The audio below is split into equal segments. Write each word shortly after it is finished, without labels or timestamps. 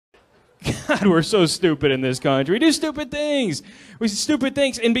God, we're so stupid in this country. We do stupid things. We do stupid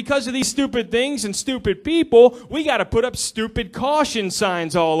things. And because of these stupid things and stupid people, we got to put up stupid caution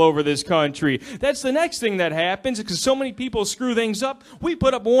signs all over this country. That's the next thing that happens because so many people screw things up. We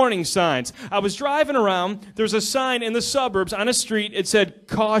put up warning signs. I was driving around. There's a sign in the suburbs on a street. It said,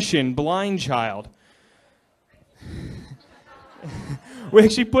 "Caution, blind child." We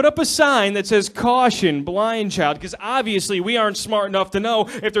actually put up a sign that says, "Caution, blind child," because obviously we aren't smart enough to know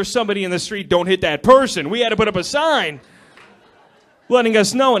if there's somebody in the street, don't hit that person. We had to put up a sign letting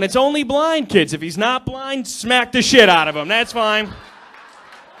us know, and it's only blind kids. If he's not blind, smack the shit out of him. That's fine.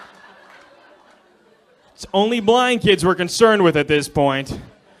 It's only blind kids we're concerned with at this point.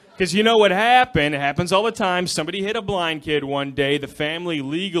 Because you know what happened? It happens all the time. Somebody hit a blind kid one day. The family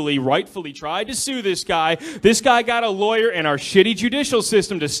legally, rightfully tried to sue this guy. This guy got a lawyer in our shitty judicial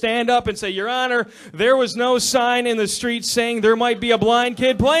system to stand up and say, "Your Honor, there was no sign in the street saying there might be a blind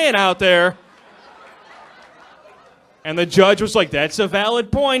kid playing out there." And the judge was like, "That's a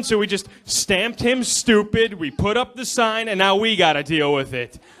valid point." So we just stamped him stupid. We put up the sign, and now we got to deal with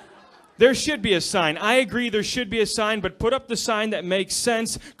it. There should be a sign. I agree there should be a sign, but put up the sign that makes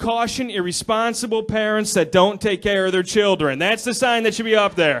sense. Caution irresponsible parents that don't take care of their children. That's the sign that should be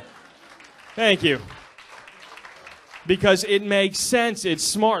up there. Thank you. Because it makes sense. It's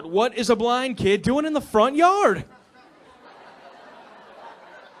smart. What is a blind kid doing in the front yard?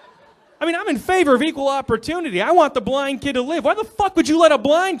 I mean, I'm in favor of equal opportunity. I want the blind kid to live. Why the fuck would you let a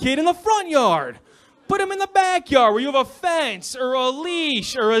blind kid in the front yard? Put him in the backyard where you have a fence or a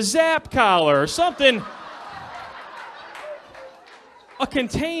leash or a zap collar or something. A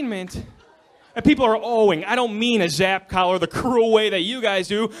containment. And people are owing. I don't mean a zap collar the cruel way that you guys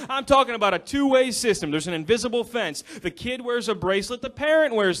do. I'm talking about a two-way system. There's an invisible fence. The kid wears a bracelet. The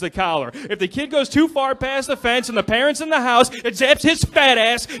parent wears the collar. If the kid goes too far past the fence and the parent's in the house, it zaps his fat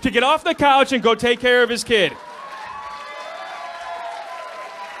ass to get off the couch and go take care of his kid.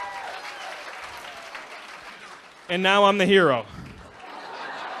 And now I'm the hero.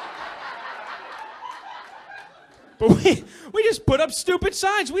 But we just put up stupid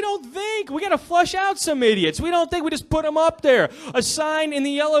signs. We don't think. We got to flush out some idiots. We don't think. We just put them up there. A sign in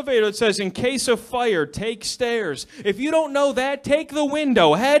the elevator that says, "In case of fire, take stairs." If you don't know that, take the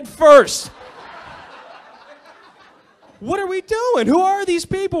window head first. What are we doing? Who are these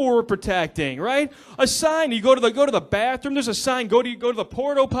people we're protecting, right? A sign, you go to the bathroom, there's a sign, go to the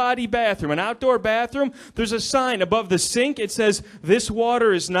porta potty bathroom, an outdoor bathroom, there's a sign above the sink, it says, "This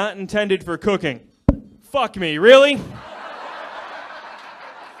water is not intended for cooking." Fuck me, really?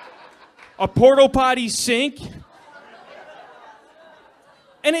 A porta potty sink?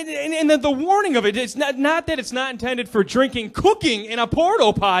 And the warning of it, it's not that it's not intended for drinking, cooking in a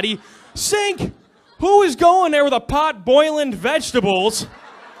porta potty sink. Who is going there with a pot boiling vegetables?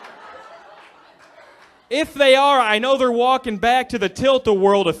 If they are, I know they're walking back to the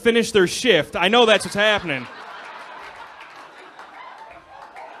tilt-a-whirl to finish their shift. I know that's what's happening.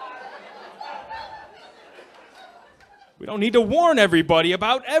 We don't need to warn everybody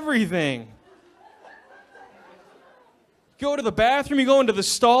about everything. Go to the bathroom, you go into the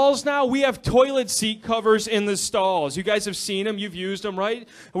stalls now, we have toilet seat covers in the stalls. You guys have seen them, you've used them, right?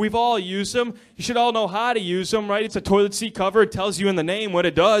 We've all used them. You should all know how to use them, right? It's a toilet seat cover. It tells you in the name what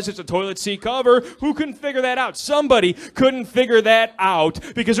it does. It's a toilet seat cover. Who couldn't figure that out? Somebody couldn't figure that out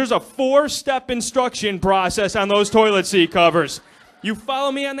because there's a 4-step instruction process on those toilet seat covers. You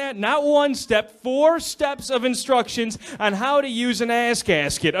follow me on that? Not 1 step, 4 steps of instructions on how to use an ass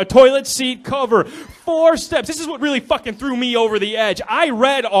gasket, a toilet seat cover. 4 steps. This is what really fucking threw me over the edge. I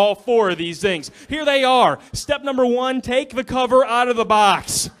read all 4 of these things. Here they are. Step number 1, take the cover out of the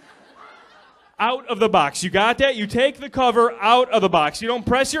box. Out of the box. You got that? You take the cover out of the box. You don't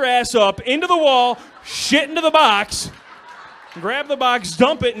press your ass up into the wall, shit into the box, grab the box,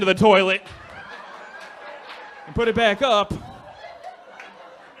 dump it into the toilet, and put it back up.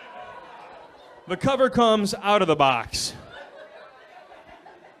 The cover comes out of the box.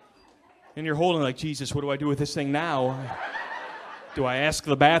 And you're holding like, Jesus, what do I do with this thing now? Do I ask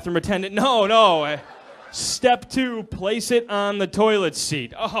the bathroom attendant? No. Step 2, place it on the toilet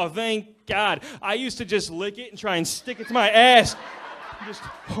seat. Oh, thank God. I used to just lick it and try and stick it to my ass. Just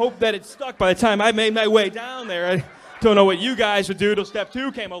hope that it stuck by the time I made my way down there. I don't know what you guys would do till step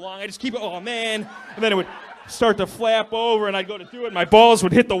 2 came along. I just keep it, oh man. And then it would start to flap over and I'd go to do it and my balls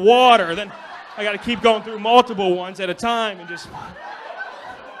would hit the water. Then I got to keep going through multiple ones at a time and just...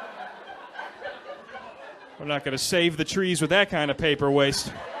 We're not going to save the trees with that kind of paper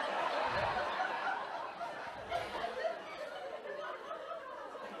waste.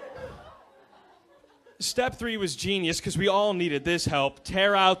 step 3 was genius because we all needed this help.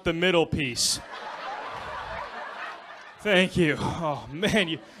 Tear out the middle piece. Thank you. Oh, man,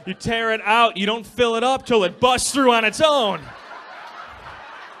 you tear it out. You don't fill it up till it busts through on its own.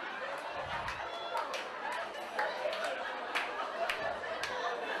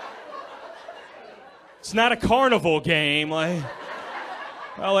 It's not a carnival game. Like,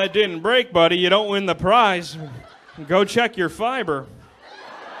 well, that didn't break, buddy. You don't win the prize. Go check your fiber.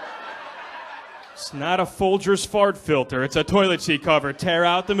 It's not a Folgers fart filter. It's a toilet seat cover. Tear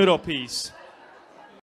out the middle piece.